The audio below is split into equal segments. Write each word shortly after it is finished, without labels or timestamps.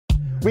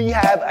We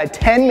have a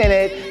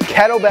 10-minute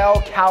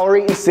kettlebell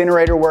calorie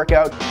incinerator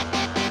workout.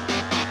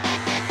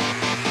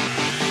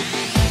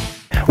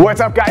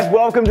 What's up, guys?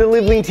 Welcome to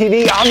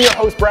LiveLeanTV. I'm your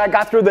host, Brad.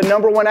 Got through the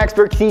 #1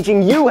 expert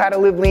teaching you how to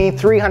live lean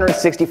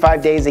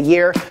 365 days a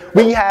year.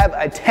 We have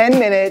a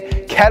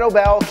 10-minute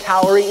kettlebell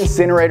calorie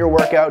incinerator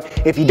workout.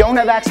 If you don't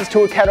have access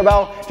to a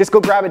kettlebell, just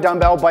go grab a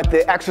dumbbell, but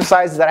the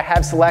exercises that I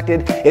have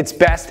selected, it's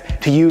best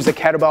to use a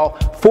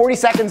kettlebell. 40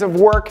 seconds of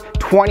work,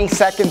 20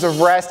 seconds of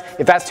rest.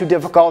 If that's too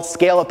difficult,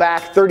 scale it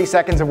back. 30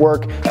 seconds of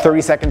work,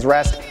 30 seconds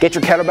rest. Get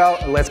your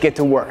kettlebell and let's get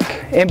to work.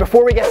 And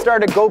before we get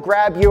started, go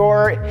grab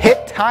your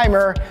HIIT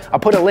timer. I'll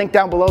put a link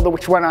down below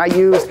which one I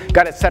use.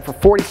 Got it set for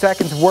 40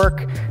 seconds of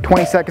work,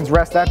 20 seconds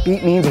rest. That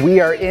beat means we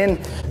are in.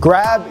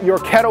 Grab your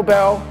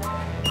kettlebell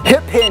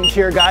hip hinge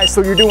here, guys.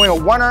 So you're doing a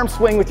one-arm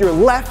swing with your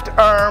left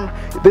arm.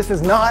 This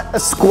is not a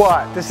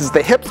squat. This is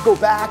the hips go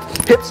back,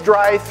 hips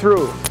drive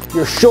through.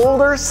 Your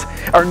shoulders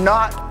are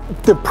not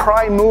the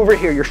prime mover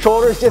here. Your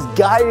shoulders just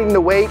guiding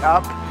the weight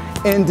up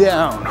and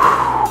down.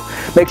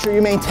 Make sure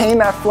you maintain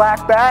that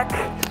flat back.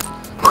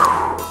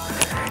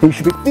 You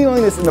should be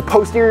feeling this in the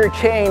posterior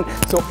chain,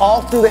 so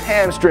all through the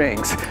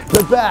hamstrings,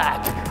 the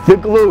back, the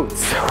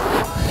glutes.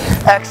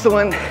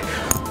 Excellent.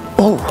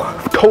 Oh,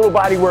 total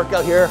body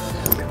workout here.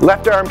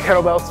 Left arm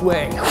kettlebell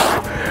swing.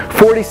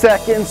 40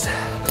 seconds.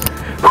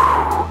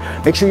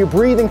 Make sure you're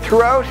breathing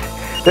throughout.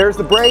 There's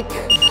the break.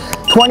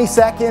 20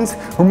 seconds.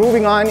 We're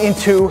moving on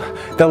into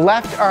the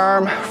left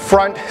arm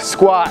front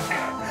squat.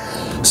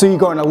 So you're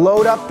going to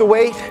load up the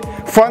weight,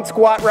 front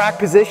squat rack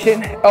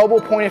position, elbow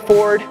pointed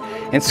forward,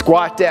 and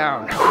squat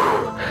down.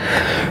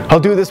 I'll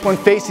do this one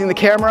facing the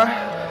camera.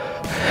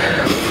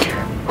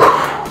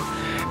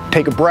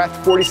 Take a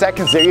breath, 40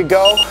 seconds, there you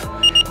go.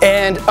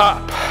 And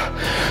up.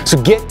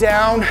 So get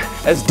down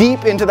as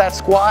deep into that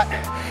squat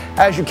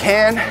as you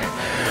can.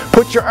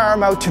 Put your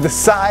arm out to the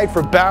side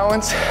for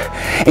balance.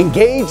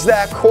 Engage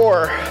that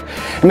core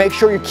and make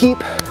sure you keep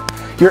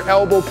your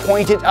elbow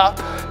pointed up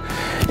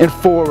and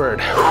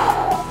forward.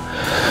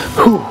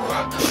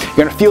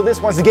 You're gonna feel this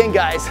once again,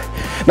 guys,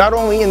 not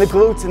only in the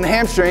glutes and the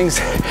hamstrings,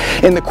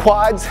 in the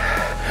quads,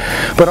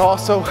 but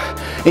also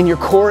in your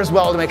core as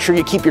well to make sure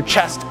you keep your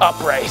chest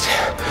upright.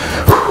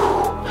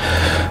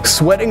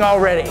 Sweating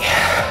already.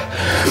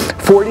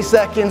 40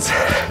 seconds,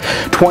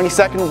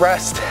 20-second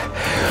rest.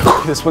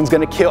 This one's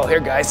gonna kill here,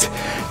 guys.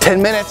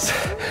 10 minutes,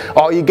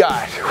 all you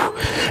got.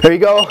 There you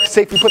go,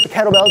 safely put the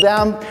kettlebell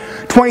down.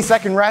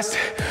 20-second rest.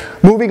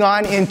 Moving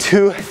on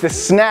into the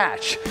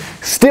snatch.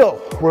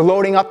 Still, we're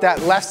loading up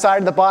that left side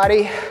of the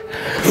body.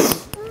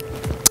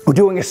 We're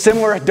doing a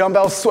similar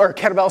dumbbell or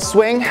kettlebell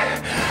swing,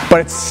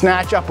 but it's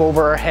snatch up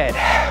over our head.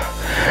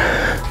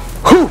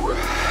 Whew.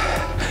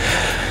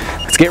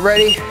 Let's get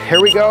ready,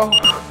 here we go.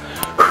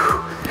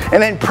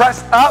 And then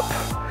press up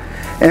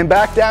and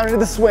back down into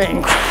the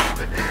swing.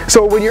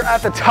 So when you're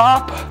at the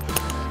top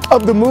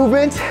of the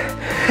movement,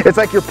 it's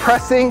like you're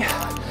pressing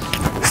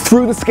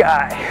through the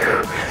sky.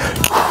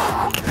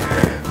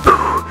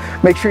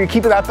 Make sure you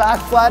keep that back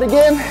flat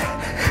again.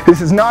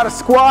 This is not a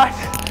squat,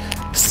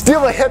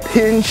 still a hip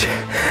hinge,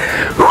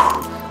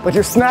 but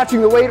you're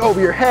snatching the weight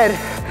over your head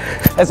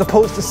as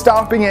opposed to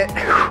stomping it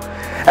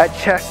at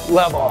chest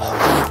level.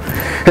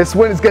 This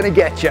one is gonna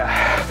get you.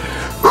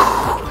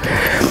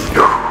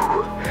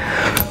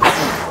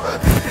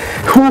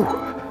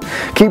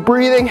 Keep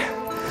breathing.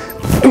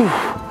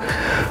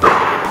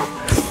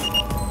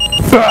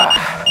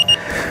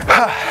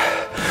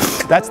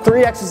 That's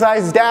 3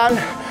 exercises down.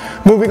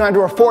 Moving on to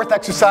our 4th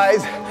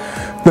exercise,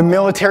 the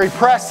military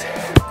press.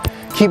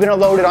 Keeping it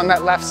loaded on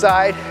that left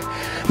side.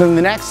 Then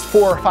the next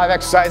 4 or 5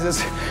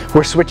 exercises,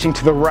 we're switching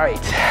to the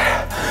right.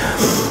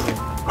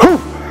 Whew.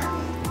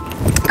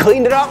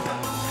 Cleaned it up.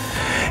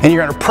 And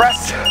you're gonna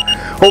press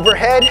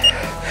overhead.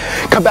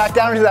 Come back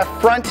down into that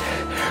front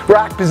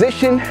rack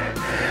position.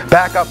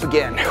 Back up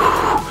again.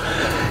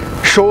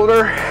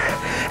 Shoulder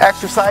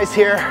exercise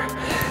here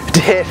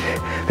to hit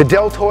the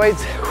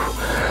deltoids.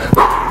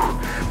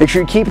 Make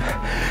sure you keep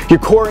your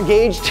core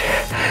engaged.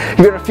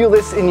 You're gonna feel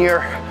this in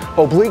your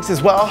obliques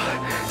as well,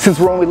 since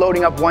we're only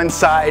loading up one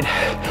side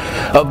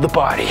of the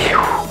body.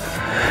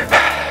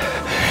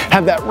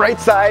 Have that right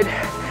side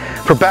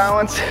for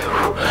balance.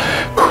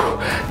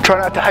 Try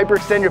not to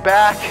hyperextend your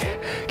back.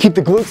 Keep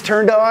the glutes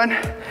turned on.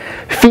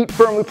 Feet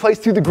firmly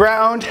placed through the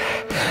ground.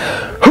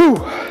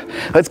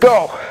 Let's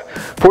go.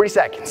 40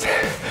 seconds.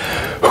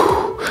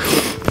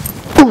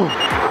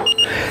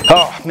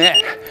 Oh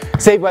man,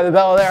 saved by the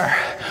bell there.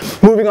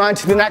 Moving on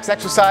to the next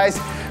exercise.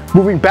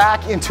 Moving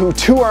back into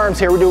 2 arms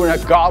here. We're doing a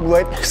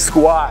goblet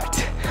squat.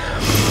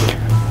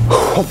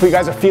 Hopefully you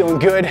guys are feeling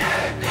good.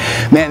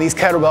 Man, these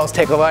kettlebells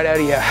take a lot out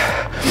of you.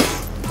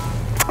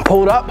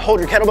 Pull it up, hold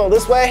your kettlebell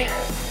this way.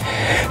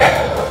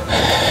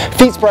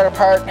 Feet spread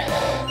apart.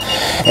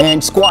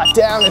 And squat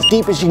down as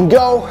deep as you can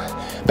go.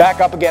 Back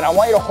up again. I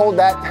want you to hold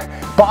that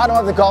bottom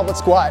of the goblet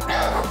squat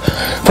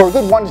for a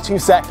good 1 to 2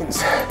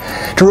 seconds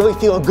to really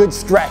feel a good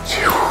stretch.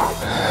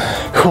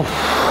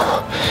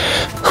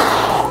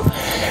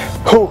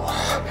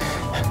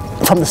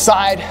 From the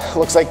side,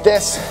 looks like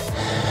this.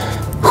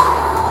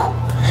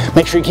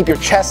 Make sure you keep your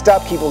chest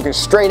up, keep looking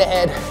straight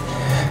ahead.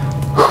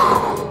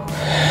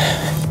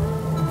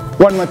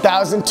 1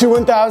 1,000, 2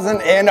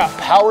 1,000, and up.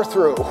 Power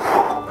through.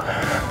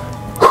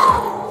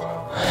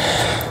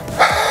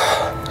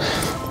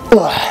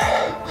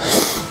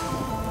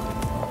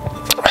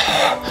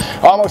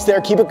 Almost there,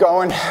 keep it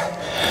going.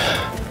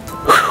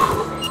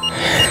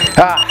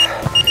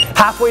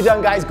 Halfway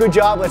done, guys, good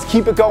job. Let's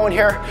keep it going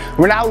here.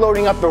 We're now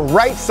loading up the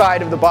right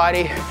side of the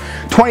body.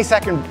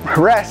 20-second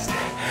rest.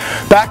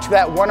 Back to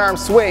that one arm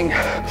swing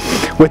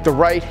with the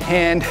right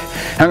hand.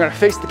 I'm gonna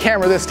face the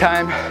camera this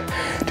time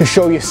to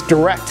show you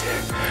direct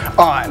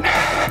on.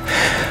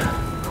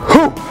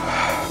 Whew.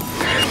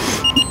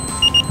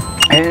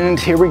 And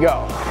here we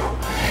go.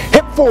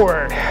 Hip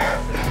forward.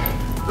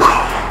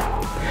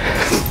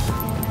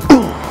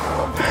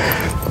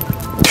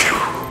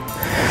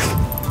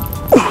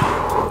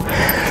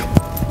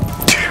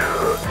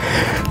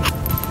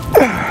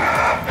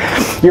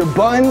 Your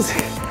buns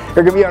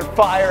are gonna be on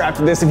fire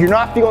after this. If you're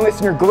not feeling this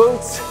in your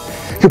glutes,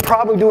 you're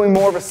probably doing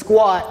more of a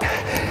squat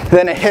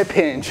than a hip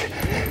hinge.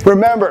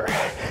 Remember,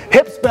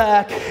 hips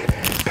back,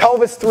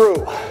 pelvis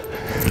through.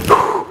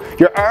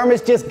 Your arm is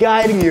just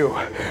guiding you.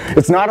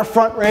 It's not a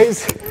front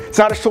raise, it's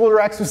not a shoulder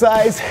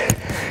exercise.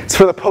 It's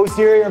for the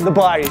posterior of the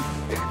body,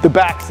 the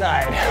back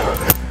side.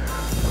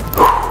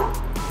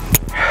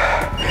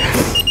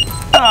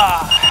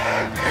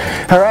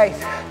 All right,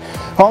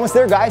 almost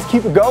there, guys.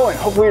 Keep it going.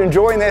 Hopefully you're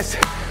enjoying this.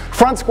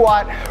 Front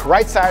squat,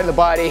 right side of the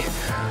body,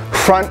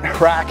 front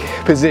rack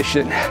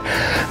position.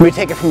 Let me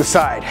take it from the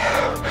side.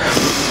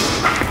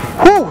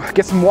 Whew,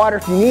 get some water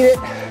if you need it,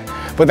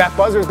 but that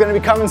buzzer is going to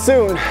be coming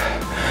soon.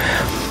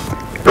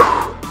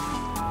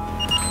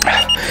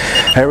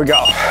 There we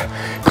go.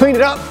 Clean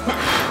it up.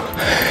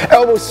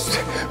 Elbows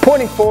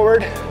pointing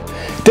forward,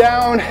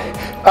 down,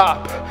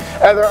 up.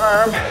 Other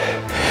arm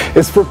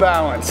is for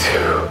balance.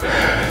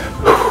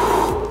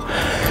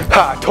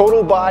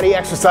 Total body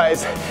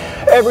exercise.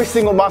 Every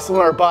single muscle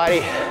in our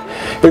body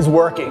is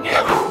working.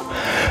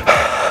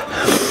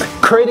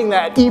 Creating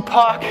that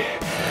epoch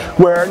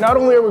where not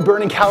only are we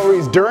burning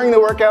calories during the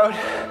workout,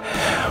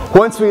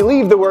 once we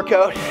leave the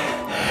workout,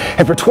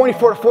 and for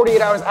 24 to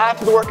 48 hours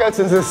after the workout,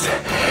 since this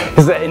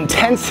is an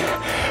intense,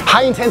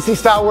 high intensity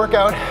style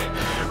workout,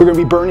 we're gonna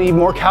be burning even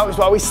more calories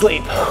while we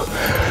sleep.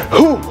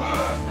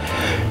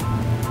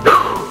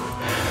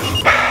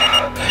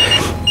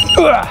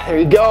 There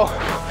you go.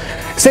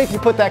 Safe to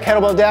put that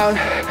kettlebell down.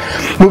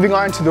 Moving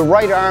on to the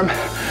right arm,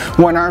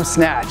 one arm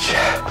snatch.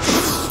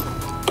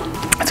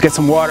 Let's get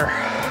some water.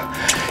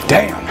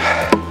 Damn.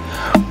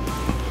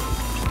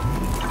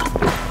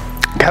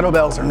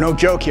 Kettlebells are no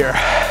joke here.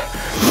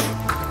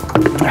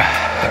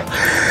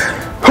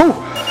 Whew.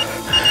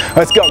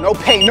 Let's go, no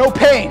pain, no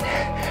pain.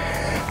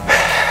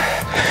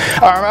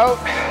 Arm out,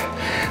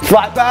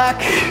 flat back,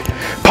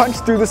 punch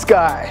through the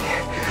sky.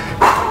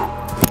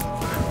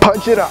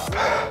 Punch it up.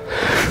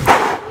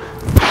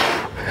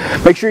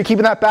 Make sure you're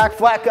keeping that back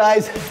flat,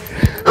 guys.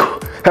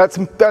 That's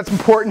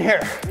important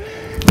here.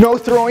 No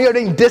throwing out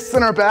any discs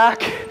in our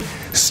back.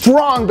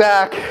 Strong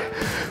back,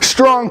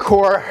 strong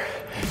core,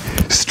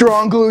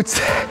 strong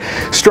glutes,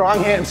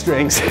 strong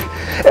hamstrings.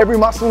 Every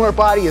muscle in our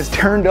body is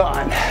turned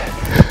on.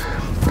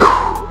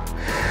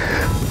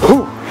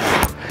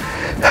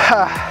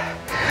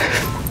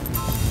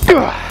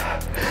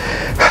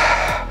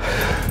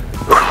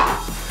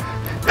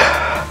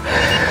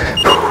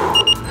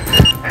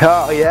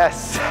 Oh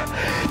yes,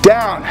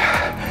 down.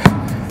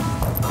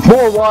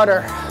 More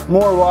water,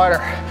 more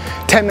water.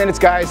 10 minutes,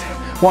 guys,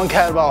 one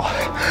kettlebell.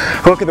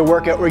 Look at the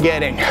workout we're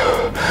getting.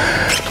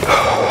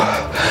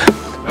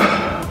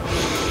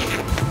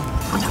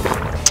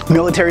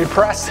 Military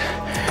press.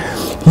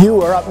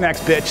 You are up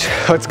next, bitch.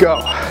 Let's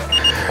go.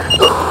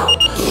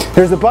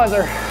 There's the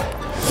buzzer.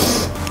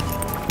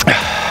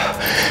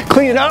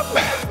 Clean it up.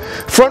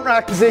 Front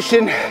rack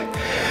position.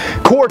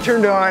 Core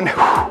turned on.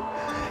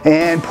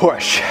 And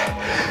push.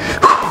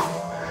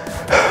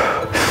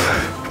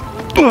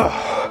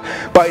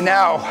 By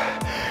now,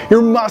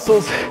 your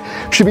muscles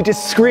should be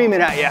just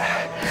screaming at you.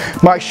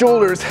 My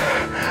shoulders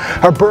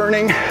are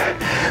burning.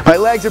 My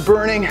legs are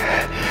burning.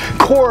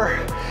 Core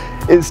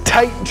is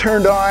tight and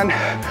turned on.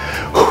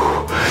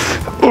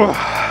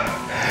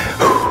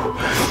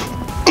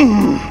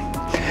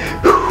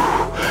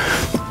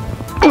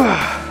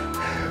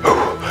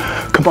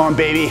 Come on,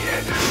 baby.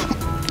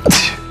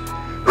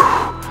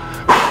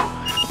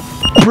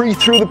 Breathe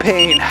through the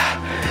pain.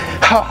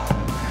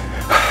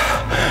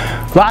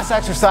 Last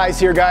exercise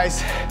here,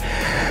 guys.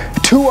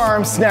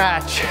 2-arm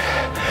snatch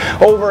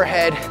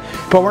overhead,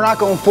 but we're not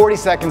going 40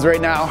 seconds right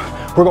now.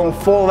 We're going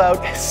full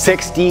out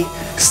 60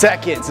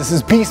 seconds. This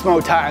is beast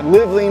mode time,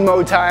 live lean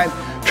mode time.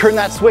 Turn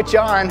that switch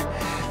on.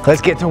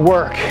 Let's get to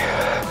work.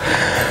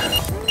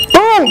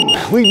 Boom!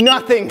 Leave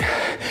nothing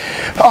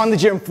on the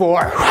gym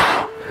floor.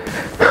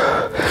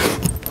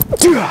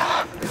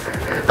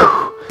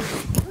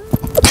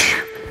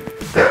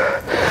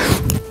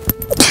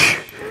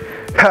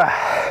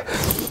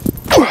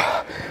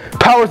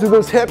 Power through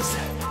those hips.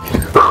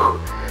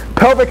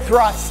 Pelvic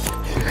thrust.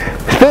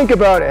 Think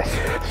about it.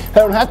 I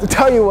don't have to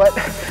tell you what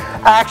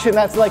action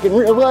that's like in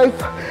real life.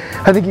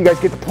 I think you guys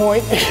get the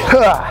point.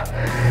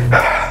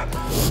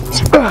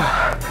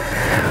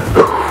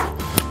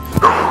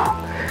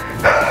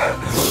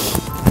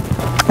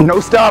 No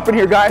stopping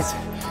here, guys.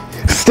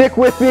 Stick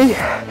with me.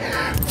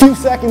 Few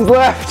seconds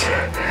left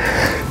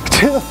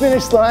to the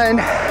finish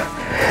line.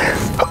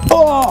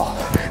 Oh,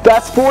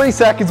 that's 40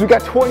 seconds. We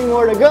got 20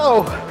 more to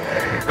go.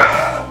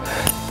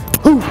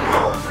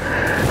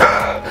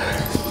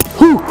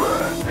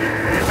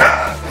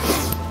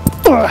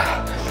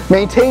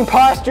 Maintain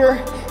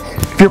posture.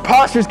 If your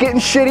posture's getting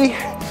shitty,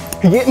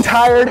 you're getting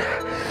tired,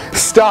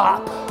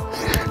 stop.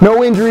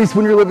 No injuries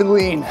when you're living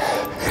lean.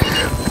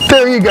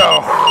 There you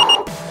go.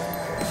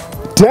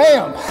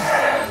 Damn.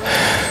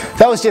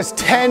 That was just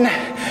 10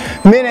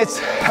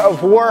 minutes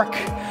of work.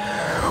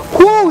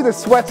 Woo, the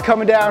sweat's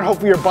coming down.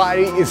 Hopefully your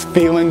body is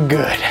feeling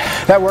good.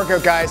 That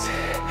workout, guys,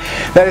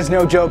 that is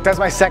no joke. That's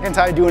my second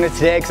time doing it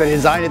today because I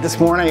designed it this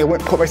morning. I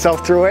went and put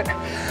myself through it.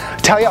 I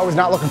tell you, I was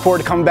not looking forward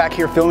to coming back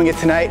here filming it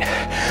tonight,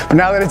 but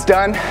now that it's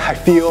done, I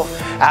feel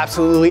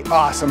absolutely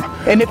awesome.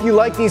 And if you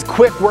like these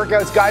quick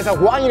workouts, guys, I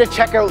want you to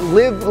check out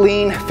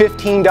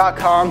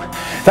LiveLean15.com.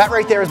 That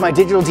right there is my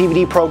digital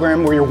DVD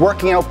program where you're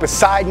working out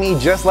beside me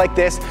just like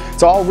this.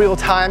 It's all real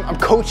time. I'm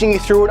coaching you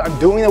through it. I'm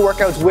doing the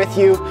workouts with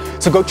you.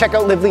 So go check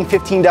out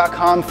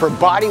LiveLean15.com for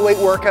body weight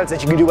workouts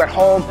that you can do at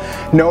home,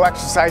 no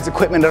exercise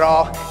equipment at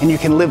all, and you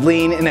can live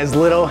lean in as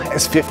little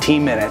as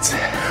 15 minutes.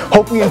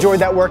 Hope you enjoyed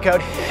that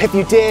workout. If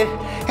you did,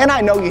 and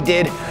I know you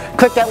did,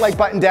 click that like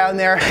button down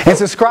there and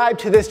subscribe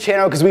to this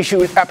channel because we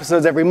shoot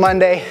episodes every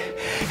Monday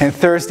and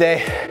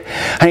Thursday.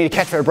 I need to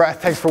catch my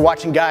breath. Thanks for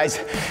watching, guys,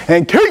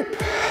 and keep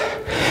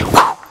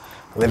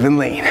living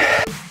lean.